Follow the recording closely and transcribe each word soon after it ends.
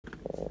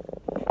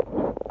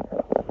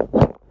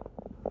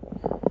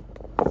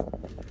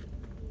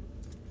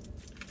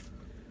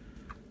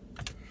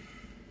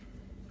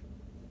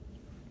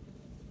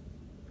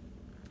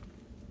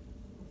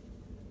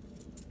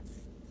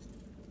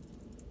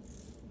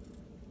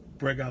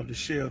break out the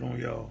shield on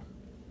y'all.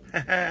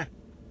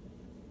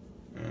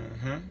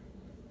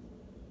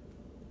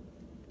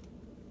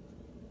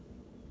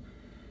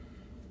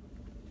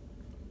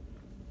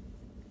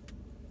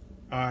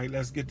 All right,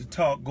 let's get the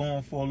talk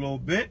going for a little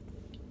bit.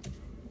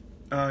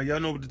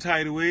 Y'all know what the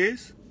title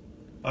is?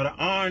 The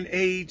Iron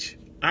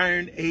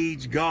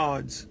Age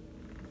gods.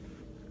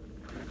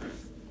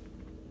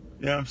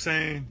 You know what I'm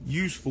saying?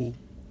 Useful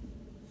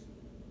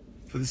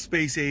for the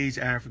space age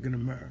African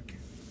American.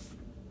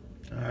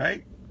 All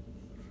right.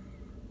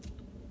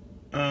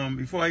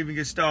 Before I even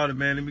get started,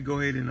 man, let me go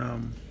ahead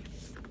and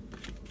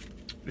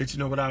let you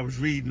know what I was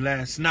reading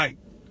last night.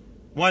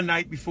 One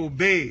night before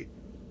bed.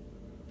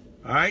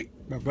 All right,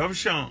 my brother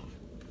Sean.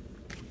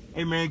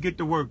 Hey, man, get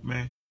to work,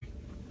 man.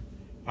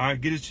 All right,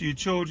 get it to your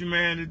children,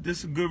 man. This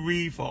is a good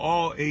read for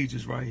all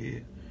ages right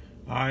here.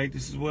 All right,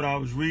 this is what I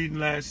was reading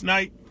last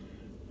night.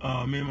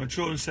 Me and my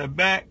children sat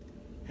back,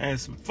 had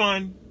some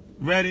fun,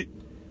 read it.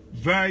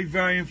 Very,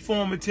 very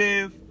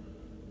informative.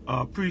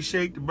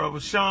 Appreciate the brother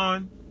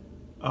Sean,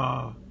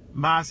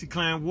 Massey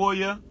Clan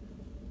Warrior,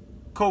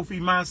 Kofi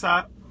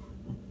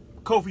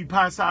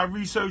Pasai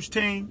Research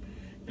Team,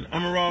 and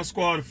Emerald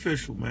Squad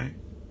Official, man.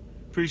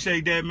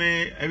 Appreciate that,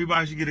 man.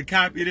 Everybody should get a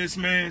copy of this,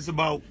 man. It's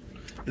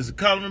a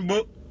coloring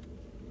book.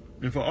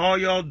 And for all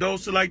y'all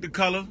adults that like the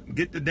color,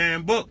 get the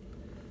damn book.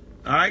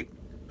 All right?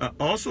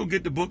 Also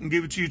get the book and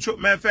give it to your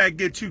children. Matter of fact,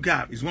 get 2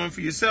 copies. One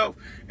for yourself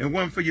and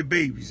one for your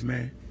babies,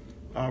 man.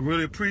 I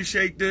really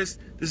appreciate this.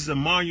 This is a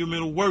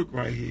monumental work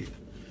right here.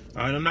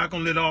 All right, I'm not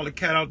going to let all the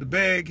cat out the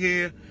bag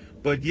here.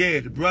 But yeah,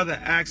 the brother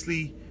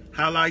actually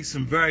highlights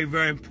some very,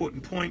 very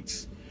important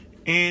points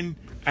in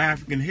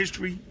African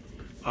history.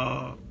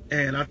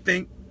 And I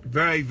think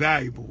very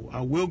valuable.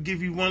 I will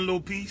give you one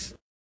little piece.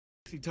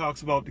 He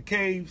talks about the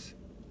caves,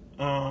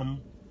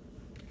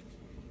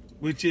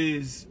 which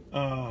is,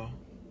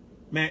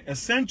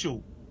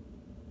 essential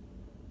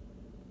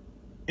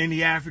in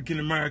the African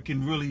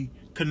American really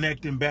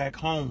connecting back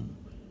home,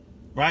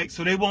 right?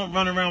 So they won't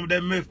run around with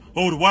that myth,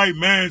 oh, the white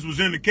man's was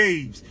in the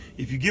caves.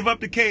 If you give up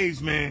the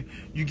caves, man,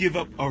 you give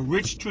up a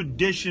rich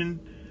tradition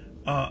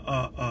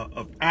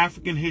of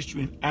African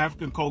history and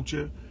African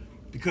culture,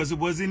 because it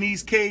was in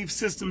these cave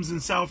systems in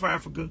South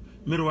Africa,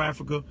 Middle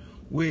Africa,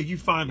 where you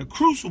find a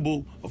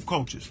crucible of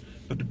cultures.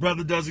 But the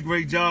brother does a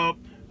great job.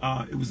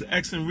 It was an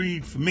excellent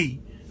read for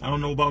me. I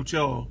don't know about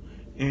y'all.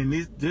 And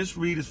this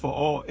read is for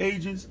all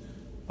ages,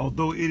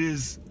 although it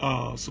is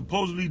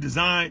supposedly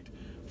designed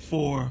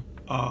for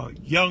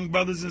young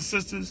brothers and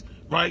sisters,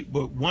 right?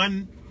 But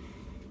one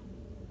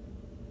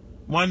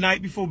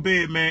night before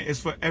bed, man, is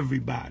for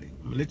everybody.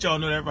 I'm gonna let y'all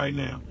know that right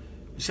now.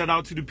 Shout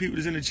out to the people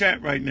that's in the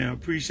chat right now.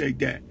 Appreciate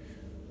that.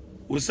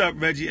 What's up,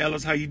 Reggie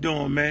Ellis? How you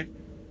doing, man?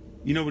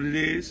 You know what it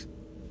is.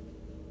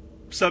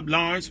 What's up,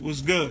 Lawrence?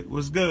 What's good?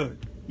 What's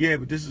good? Yeah,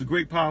 but this is a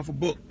great, powerful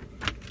book.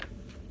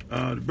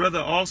 The brother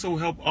also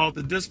helped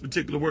author this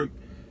particular work.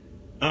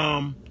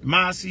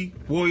 Massey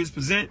Warriors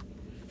Present,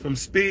 From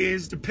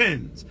Spears to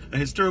Pens, a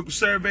historical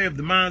survey of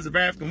the minds of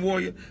African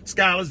warrior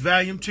scholars,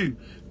 Volume 2.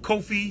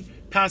 Kofi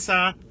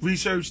Pasai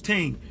Research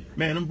Team.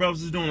 Man, them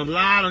brothers is doing a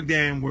lot of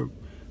damn work.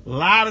 A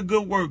lot of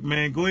good work,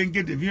 man. Go ahead and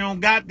get it. If you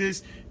don't got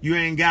this, you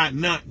ain't got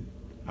nothing.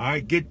 All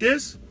right, get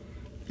this,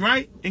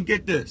 right? And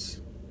get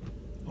this.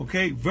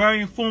 Okay,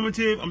 very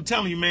informative. I'm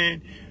telling you,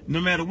 man,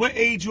 no matter what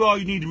age you are,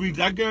 you need to read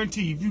this. I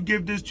guarantee you, if you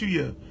give this to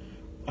your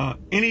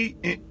any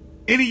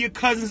of your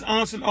cousins,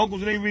 aunts, and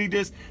uncles, and they read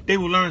this, they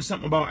will learn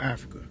something about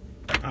Africa.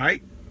 All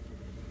right?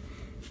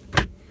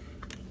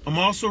 I'm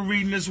also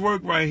reading this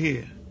work right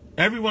here.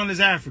 Everyone is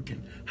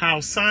African. How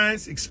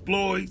Science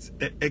Exploits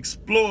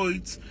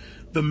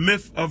the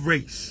Myth of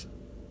Race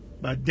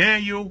by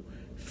Daniel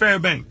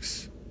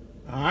Fairbanks.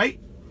 All right?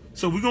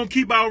 So we're going to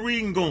keep our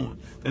reading going.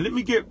 And let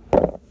me get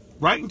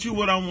right into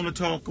what I want to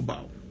talk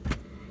about.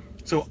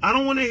 So I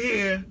don't want to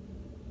hear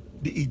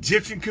the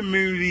Egyptian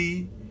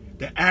community,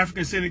 the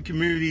African-centered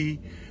community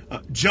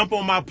jump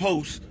on my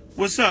post.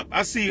 What's up?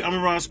 I see I'm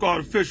around Squad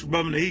Official,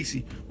 Brother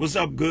Nahisi. What's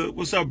up, good?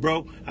 What's up,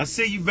 bro? I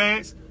see you,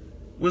 Vance.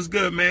 What's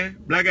good, man?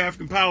 Black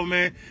African Power,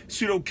 man.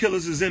 Pseudo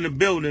Killers is in the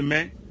building,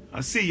 man.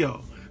 I see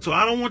y'all. So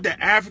I don't want the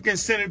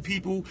African-centered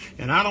people,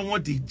 and I don't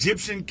want the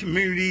Egyptian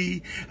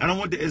community. I don't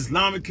want the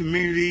Islamic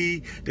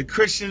community, the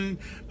Christian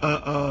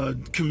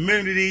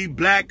community,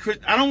 black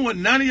Christian. I don't want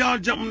none of y'all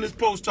jumping on this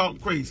post talking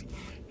crazy.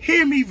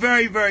 Hear me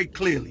very, very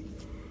clearly,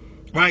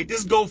 right?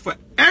 This goes for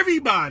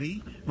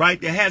everybody,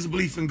 right, that has a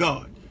belief in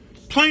God.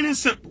 Plain and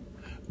simple.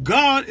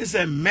 God is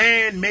a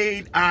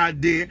man-made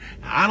idea.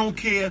 I don't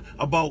care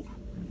about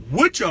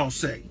what y'all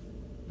say.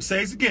 I'll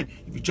say this again.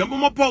 If you jump on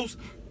my post,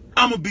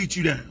 I'm going to beat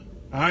you down.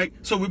 All right?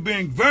 So we're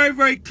being very,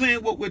 very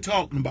clear what we're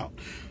talking about.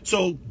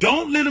 So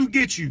don't let them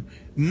get you.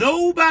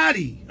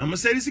 Nobody, I'm going to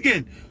say this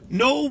again,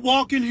 no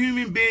walking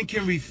human being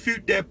can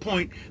refute that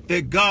point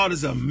that God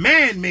is a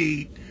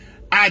man-made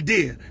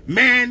idea.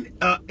 Man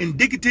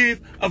indicative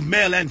of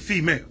male and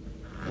female.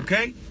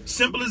 Okay?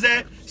 Simple as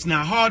that. It's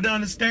not hard to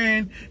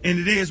understand, and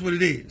it is what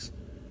it is.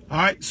 All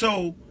right?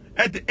 So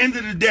at the end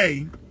of the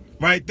day,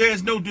 right,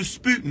 there's no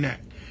disputing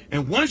that.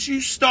 And once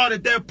you start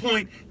at that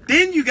point,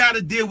 then you got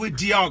to deal with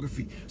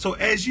geography. So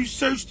as you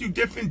search through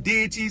different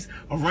deities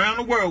around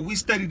the world, we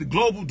study the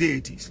global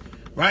deities,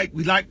 right?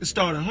 We like to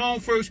start at home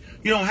first.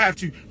 You don't have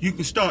to. You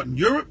can start in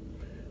Europe.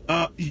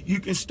 You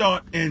can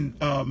start in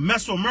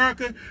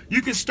Mesoamerica.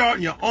 You can start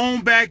in your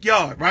own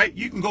backyard, right?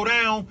 You can go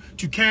down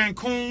to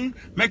Cancun,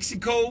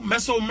 Mexico,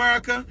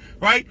 Mesoamerica,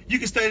 right? You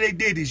can study their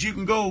deities. You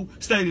can go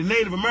study the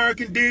Native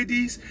American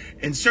deities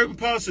in certain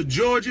parts of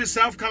Georgia,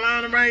 South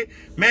Carolina, right?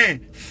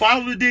 Man,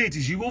 follow the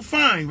deities. You will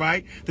find,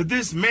 right, that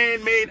this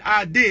man-made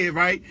idea,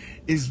 right,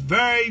 is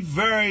very,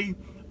 very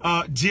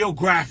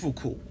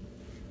geographical.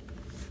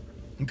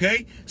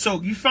 Okay?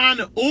 So you find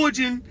the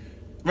origin,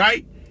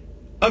 right,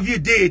 of your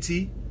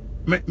deity,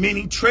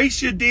 meaning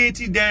trace your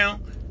deity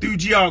down through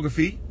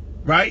geography,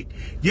 right?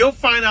 You'll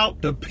find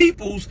out the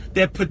peoples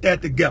that put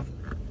that together.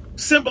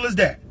 Simple as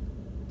that.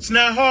 It's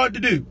not hard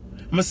to do.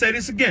 I'm going to say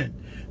this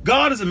again.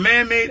 God is a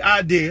man-made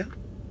idea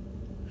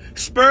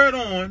spurred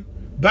on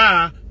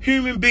by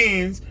human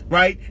beings,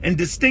 right, and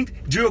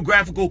distinct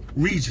geographical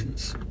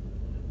regions.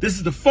 This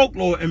is the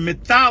folklore and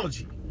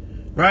mythology,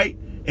 right,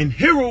 and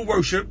hero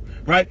worship,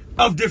 right,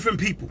 of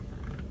different people.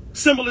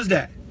 Simple as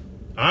that.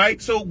 All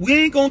right, so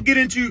we ain't gonna get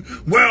into,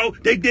 well,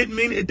 they didn't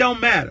mean it. It don't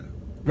matter,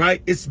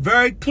 right? It's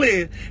very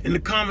clear in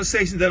the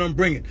conversation that I'm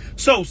bringing.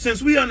 So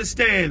since we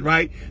understand,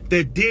 right,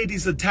 that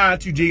deities are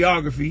tied to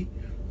geography,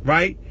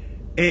 right,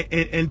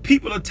 and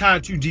people are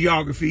tied to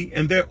geography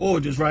and their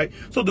origins, right?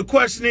 So the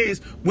question is,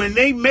 when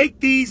they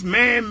make these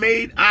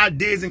man-made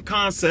ideas and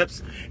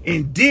concepts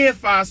and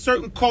deify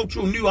certain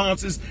cultural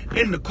nuances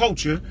in the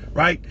culture,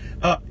 right,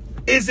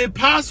 is it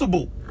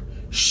possible?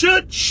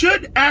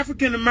 Should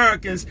African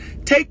Americans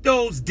take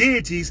those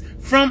deities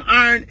from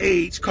Iron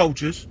Age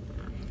cultures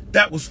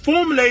that was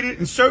formulated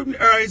in certain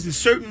areas, in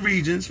certain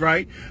regions,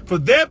 right, for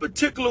their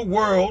particular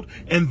world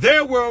and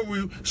their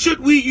worldview, should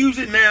we use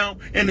it now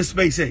in the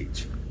space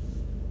age?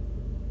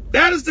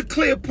 That is the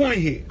clear point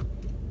here.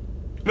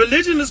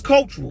 Religion is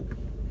cultural.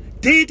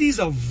 Deities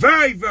are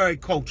very, very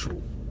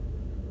cultural.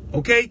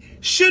 Okay?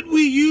 Should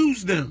we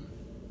use them?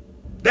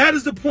 That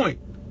is the point.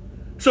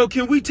 So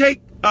can we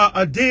take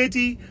a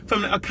deity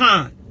from the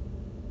Akan,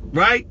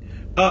 right,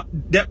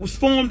 that was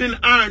formed in the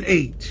Iron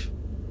Age?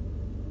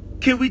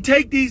 Can we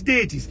take these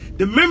deities?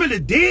 Remember, the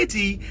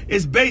deity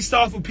is based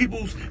off of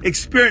people's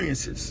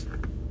experiences.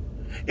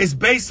 It's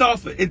based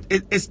off of,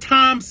 it's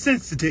time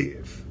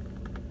sensitive.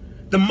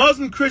 The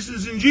Muslim,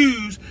 Christians, and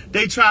Jews,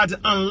 they tried to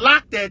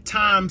unlock that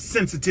time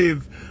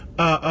sensitive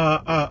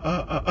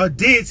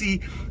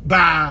deity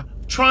by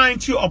trying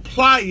to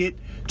apply it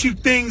to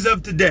things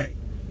of today.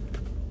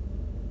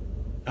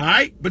 All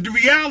right, but the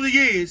reality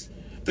is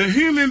the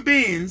human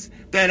beings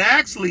that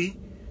actually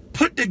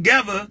put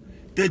together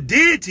the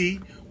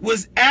deity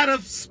was at a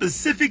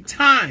specific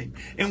time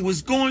and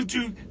was going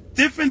through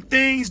different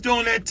things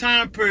during that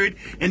time period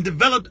and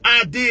developed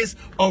ideas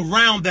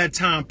around that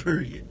time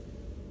period.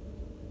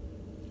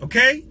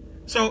 Okay,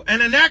 so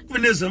an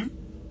anachronism,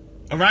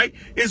 all right,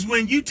 is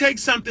when you take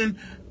something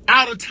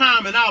out of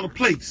time and out of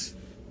place,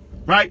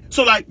 right?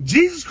 So like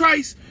Jesus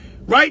Christ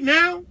right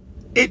now,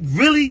 it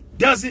really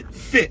doesn't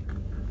fit.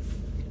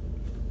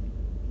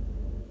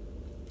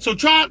 So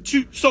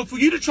for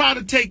you to try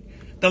to take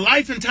the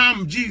life and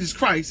time of Jesus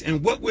Christ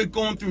and what we're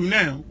going through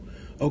now,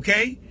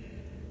 okay,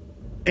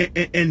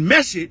 and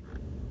mesh it,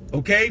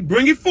 okay,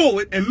 bring it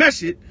forward and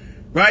mesh it,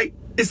 right?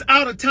 It's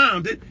out of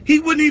time. That he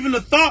wouldn't even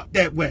have thought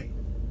that way.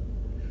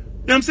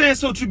 You know what I'm saying?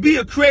 So to be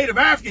a creative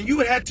African, you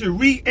would have to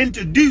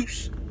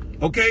reintroduce,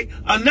 okay,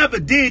 another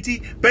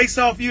deity based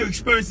off your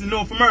experience in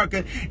North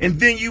America, and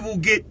then you will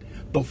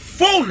get the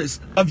fullness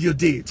of your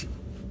deity.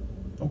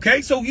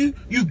 Okay, so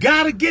you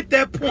gotta get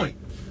that point.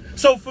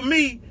 So for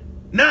me,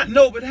 not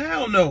no, but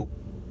hell no.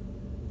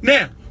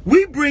 Now,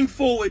 we bring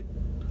forward,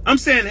 I'm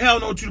saying hell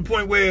no to the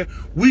point where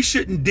we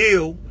shouldn't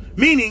deal,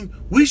 meaning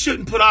we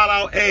shouldn't put all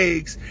our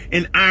eggs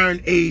in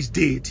Iron Age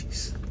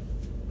deities.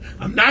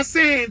 I'm not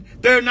saying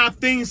there are not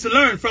things to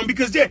learn from,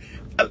 because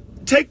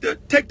take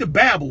the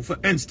Bible, for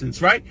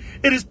instance, right?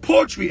 It is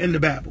poetry in the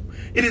Bible.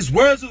 It is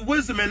words of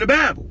wisdom in the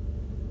Bible.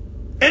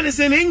 And it's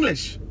in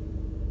English.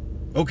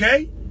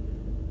 Okay?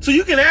 So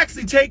you can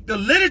actually take the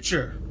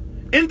literature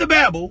in the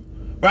Bible,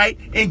 right,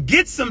 and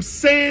get some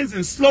sayings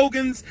and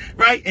slogans,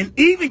 right, and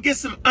even get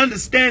some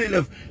understanding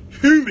of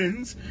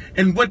humans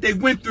and what they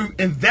went through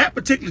in that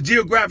particular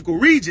geographical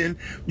region.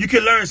 You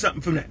can learn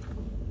something from that.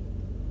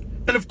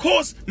 And of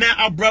course, now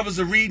our brothers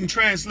are reading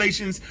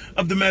translations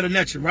of the Meta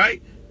Nature,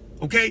 right?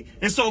 Okay?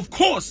 And so, of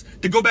course,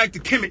 to go back to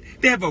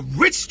Kemet, they have a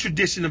rich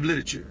tradition of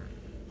literature,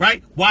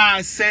 right?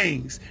 Wise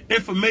sayings,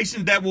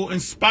 information that will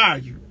inspire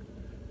you.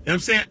 You know what I'm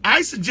saying?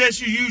 I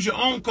suggest you use your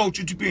own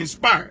culture to be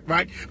inspired,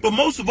 right? But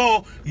most of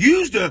all,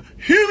 use the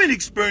human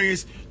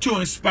experience to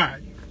inspire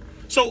you.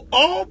 So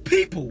all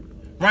people,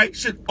 right,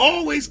 should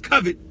always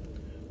covet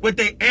what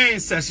their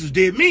ancestors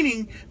did,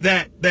 meaning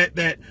that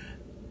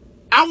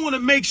I want to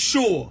make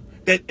sure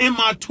that in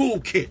my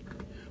toolkit,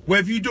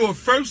 whether you do it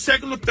first,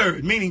 second, or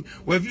third, meaning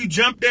whether you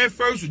jump there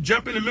first or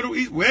jump in the Middle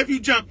East, wherever you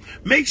jump,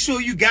 make sure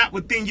you got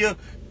within your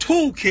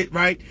toolkit,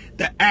 right?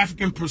 The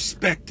African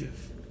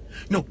perspective.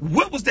 No,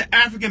 what was the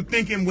African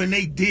thinking when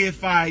they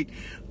deified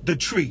the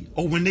tree,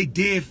 or when they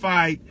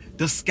deified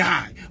the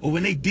sky, or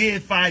when they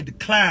deified the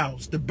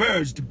clouds, the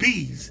birds, the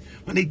bees,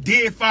 when they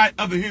deified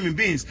other human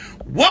beings?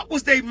 What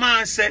was their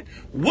mindset?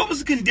 What was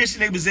the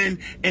condition they was in,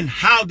 and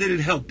how did it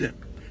help them?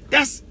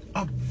 That's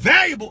a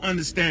valuable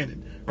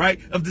understanding, right,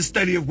 of the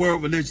study of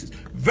world religions.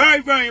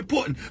 Very, very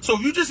important. So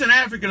if you're just an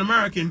African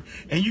American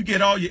and you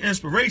get all your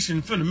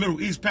inspiration from the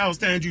Middle East,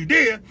 Palestine,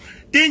 Judea,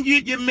 then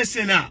you're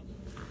missing out.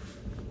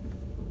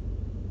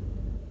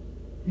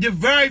 You're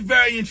very,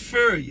 very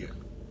inferior.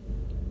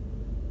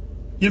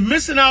 You're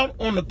missing out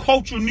on the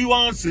cultural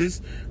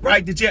nuances,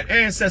 right, that your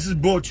ancestors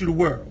brought to the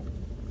world.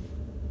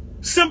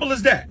 Simple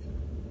as that.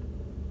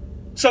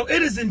 So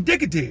it is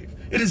indicative.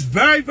 It is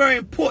very, very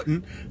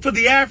important for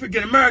the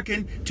African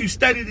American to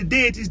study the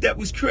deities that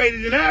was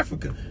created in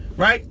Africa,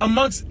 right,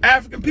 amongst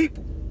African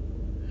people.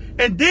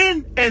 And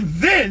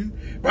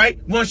then, right,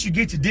 once you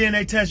get your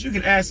DNA test, you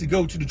can actually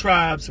go to the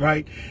tribes,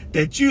 right,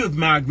 that you have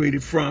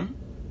migrated from,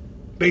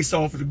 based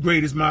off of the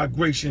greatest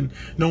migration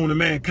known to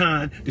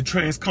mankind, the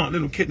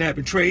transcontinental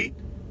kidnapping trade.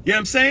 You know what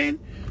I'm saying?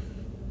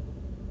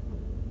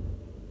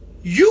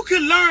 You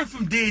can learn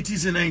from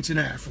deities in ancient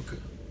Africa.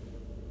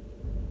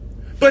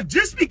 But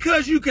just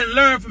because you can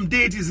learn from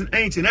deities in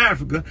ancient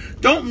Africa,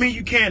 don't mean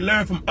you can't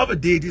learn from other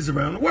deities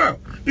around the world,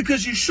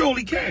 because you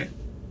surely can.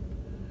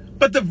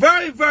 But the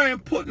very, very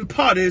important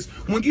part is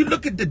when you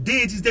look at the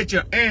deities that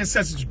your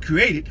ancestors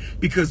created,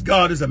 because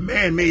God is a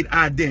man-made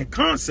idea and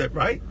concept,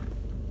 right?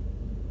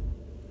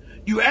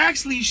 You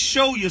actually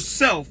show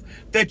yourself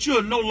that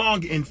you're no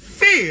longer in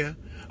fear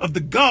of the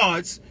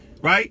gods,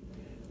 right,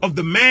 of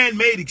the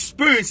man-made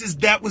experiences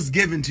that was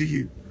given to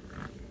you.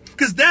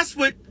 Because that's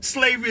what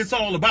slavery is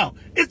all about.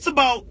 It's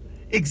about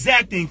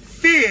exacting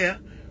fear,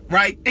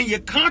 right, in your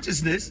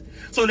consciousness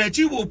so that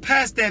you will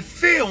pass that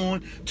fear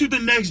on to the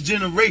next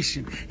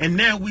generation. And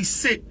now we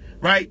sit,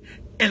 right,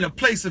 in a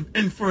place of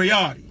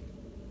inferiority,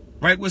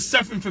 right? We're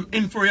suffering from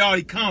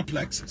inferiority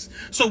complexes.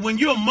 So when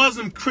you're a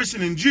Muslim,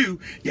 Christian, and Jew,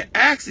 you're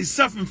actually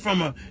suffering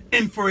from an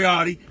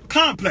inferiority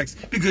complex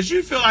because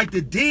you feel like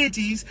the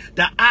deities,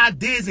 the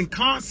ideas and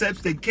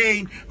concepts that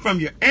came from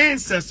your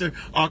ancestor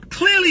are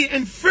clearly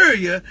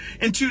inferior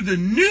into the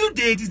new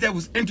deities that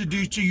was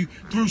introduced to you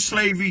through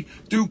slavery,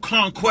 through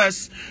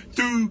conquest,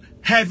 through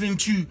having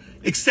to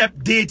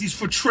accept deities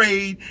for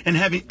trade and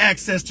having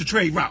access to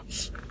trade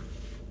routes.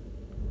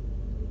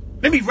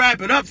 Let me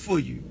wrap it up for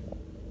you.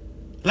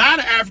 A lot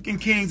of African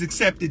kings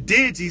accepted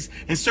deities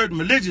in certain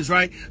religions,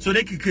 right? So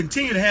they could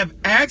continue to have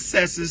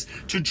accesses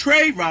to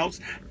trade routes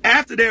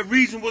after their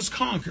region was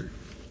conquered.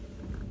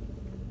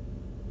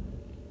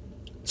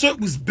 So it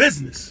was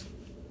business.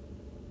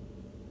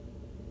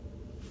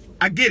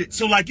 I get it.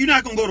 So like you're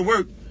not going to go to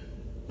work,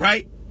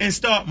 right, and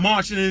start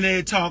marching in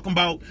there talking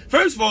about,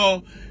 first of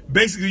all,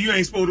 basically you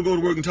ain't supposed to go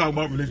to work and talk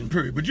about religion,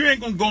 period. But you ain't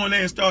going to go in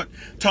there and start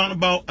talking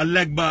about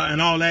Alegba and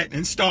all that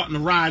and starting to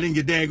ride in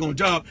your daggone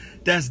job.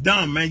 That's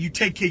dumb, man. You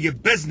take care of your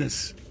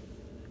business.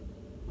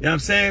 You know what I'm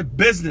saying?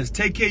 Business.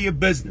 Take care of your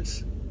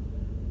business.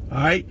 All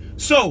right?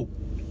 So,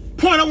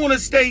 point I want to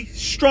stay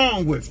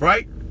strong with,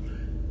 right?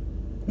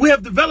 We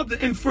have developed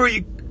an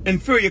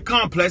inferior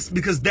complex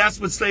because that's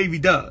what slavery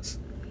does.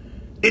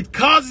 It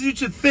causes you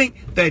to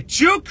think that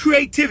your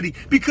creativity,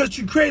 because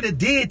you create a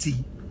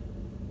deity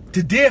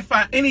to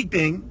deify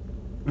anything,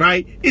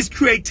 right, is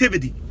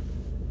creativity.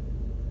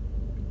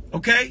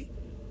 Okay?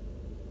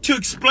 To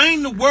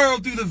explain the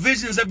world through the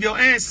visions of your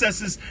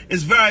ancestors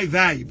is very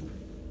valuable.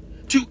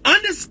 To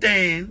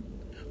understand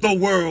the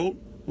world,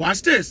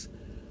 watch this,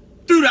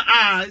 through the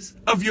eyes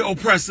of your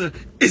oppressor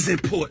is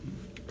important.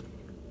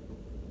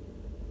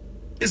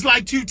 It's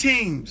like two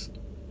teams,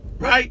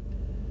 right?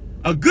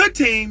 A good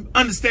team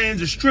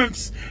understands the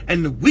strengths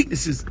and the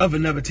weaknesses of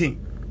another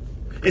team.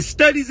 It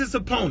studies its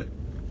opponent.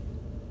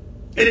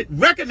 And it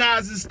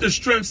recognizes the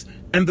strengths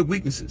and the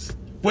weaknesses.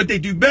 What they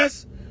do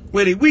best,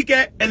 where they weak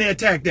at, and they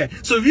attack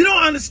that. So if you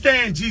don't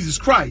understand Jesus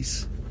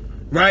Christ,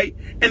 right,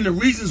 and the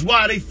reasons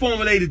why they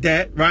formulated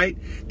that, right,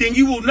 then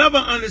you will never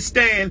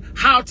understand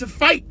how to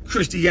fight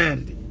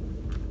Christianity.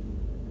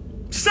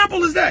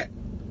 Simple as that.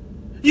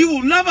 You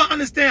will never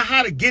understand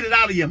how to get it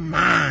out of your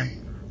mind.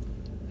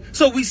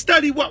 So we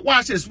study what?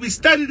 Watch this. We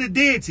study the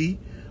deity,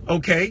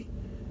 okay,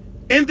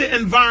 in the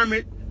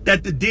environment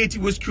that the deity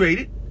was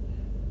created.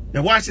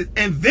 Now watch it.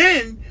 And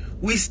then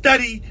we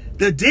study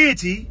the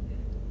deity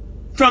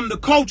from the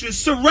culture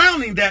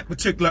surrounding that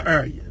particular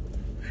area.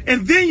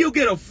 And then you'll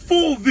get a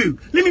full view.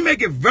 Let me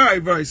make it very,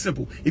 very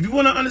simple. If you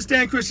want to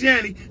understand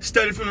Christianity,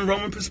 study from the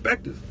Roman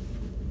perspective.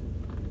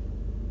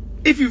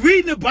 If you're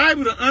reading the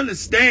Bible to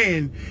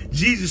understand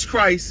Jesus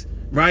Christ,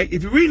 right?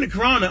 If you're reading the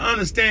Quran to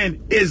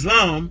understand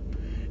Islam,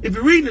 if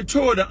you're reading the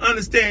Torah to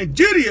understand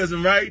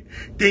Judaism, right,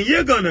 then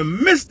you're going to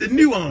miss the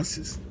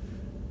nuances.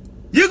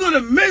 You're going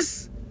to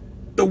miss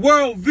the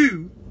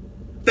worldview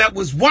that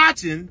was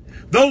watching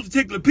those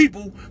particular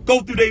people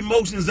go through the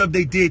emotions of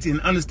their deity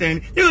and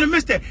understanding. You're going to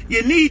miss that.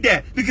 You need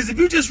that. Because if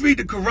you just read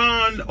the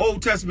Quran, the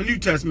Old Testament, New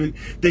Testament,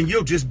 then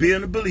you'll just be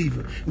a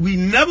believer. We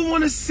never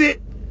want to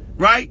sit,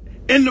 right,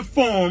 in the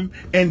form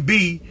and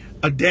be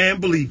a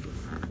damn believer.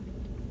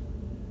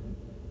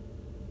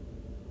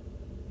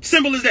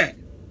 Simple as that.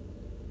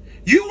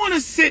 You want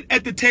to sit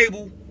at the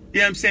table, you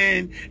know what I'm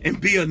saying, and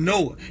be a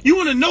knower. You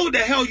want to know what the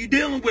hell you're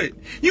dealing with.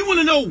 You want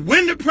to know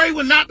when to pray,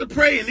 when not to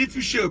pray, and if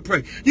you should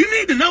pray. You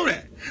need to know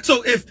that.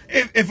 So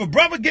if a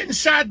brother getting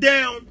shot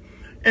down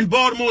in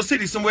Baltimore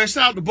City somewhere,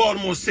 shout out to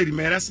Baltimore City,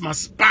 man. That's my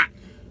spot,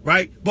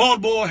 right?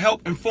 Baltimore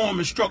helped inform,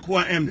 instruct who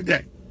I am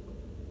today.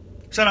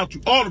 Shout out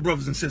to all the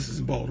brothers and sisters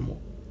in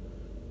Baltimore.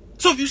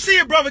 So if you see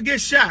a brother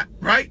get shot,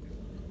 right,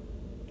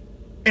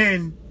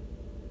 and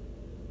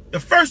the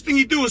first thing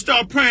you do is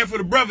start praying for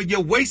the brother, you're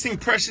wasting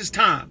precious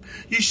time.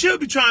 You should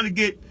be trying to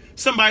get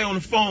somebody on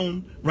the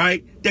phone,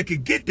 right, that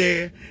could get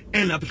there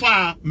and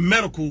apply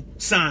medical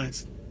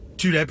science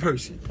to that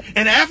person.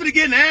 And after they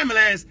get in the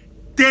ambulance,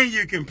 then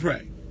you can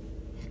pray.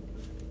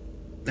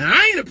 Now,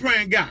 I ain't a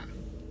praying guy.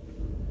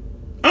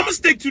 I'm going to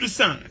stick to the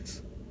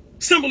science.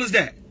 Simple as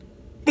that.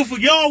 But for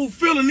y'all who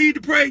feel the need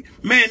to pray,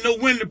 man, know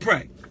when to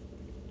pray.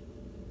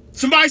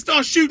 Somebody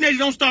start shooting at you,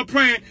 don't start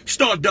praying,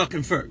 start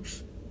ducking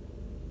first.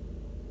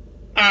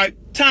 All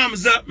right, time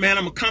is up, man.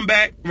 I'm going to come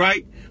back,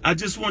 right? I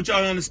just want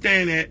y'all to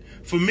understand that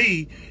for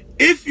me,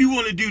 if you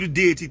want to do the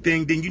deity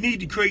thing, then you need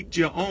to create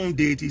your own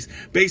deities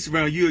based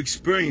around your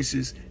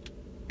experiences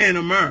in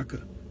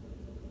America.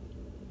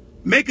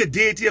 Make a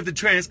deity of the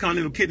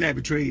transcontinental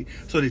kidnapping trade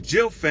so that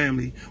your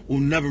family will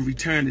never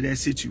return to that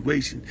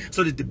situation,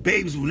 so that the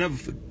babies will never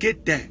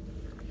forget that.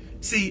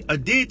 See, a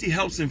deity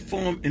helps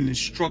inform and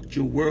instruct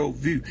your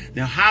worldview.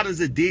 Now, how does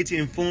a deity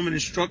inform and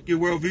instruct your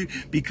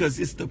worldview? Because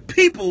it's the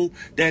people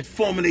that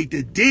formulate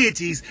the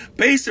deities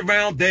based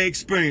around their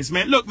experience,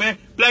 man. Look, man,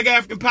 Black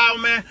African Power,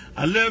 man.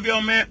 I love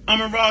y'all, man.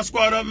 I'm in Raw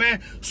Squad up,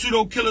 man.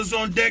 Pseudo Killers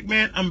on deck,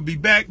 man. I'm going to be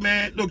back,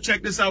 man. Look,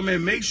 check this out,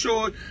 man. Make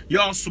sure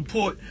y'all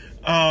support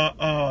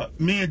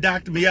me and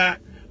Dr. Miyat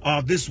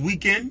this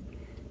weekend.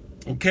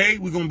 Okay?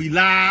 We're going to be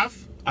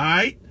live, all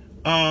right?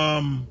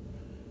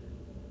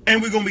 And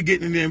we're going to be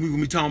getting in there and we're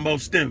going to be talking about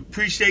STEM.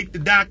 Appreciate the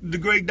doctor, the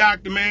great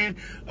doctor, man.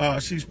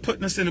 She's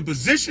putting us in a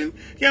position, you know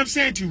what I'm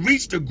saying, to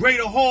reach the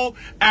greater whole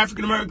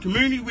African-American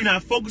community. We're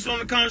not focused on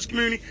the conscious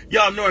community.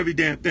 Y'all know every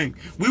damn thing.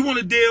 We want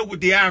to deal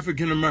with the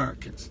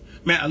African-Americans.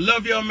 Man, I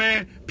love y'all,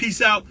 man. Peace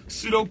out.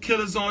 Pseudo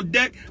Killers on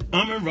deck.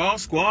 I'm in Raw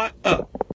Squad up.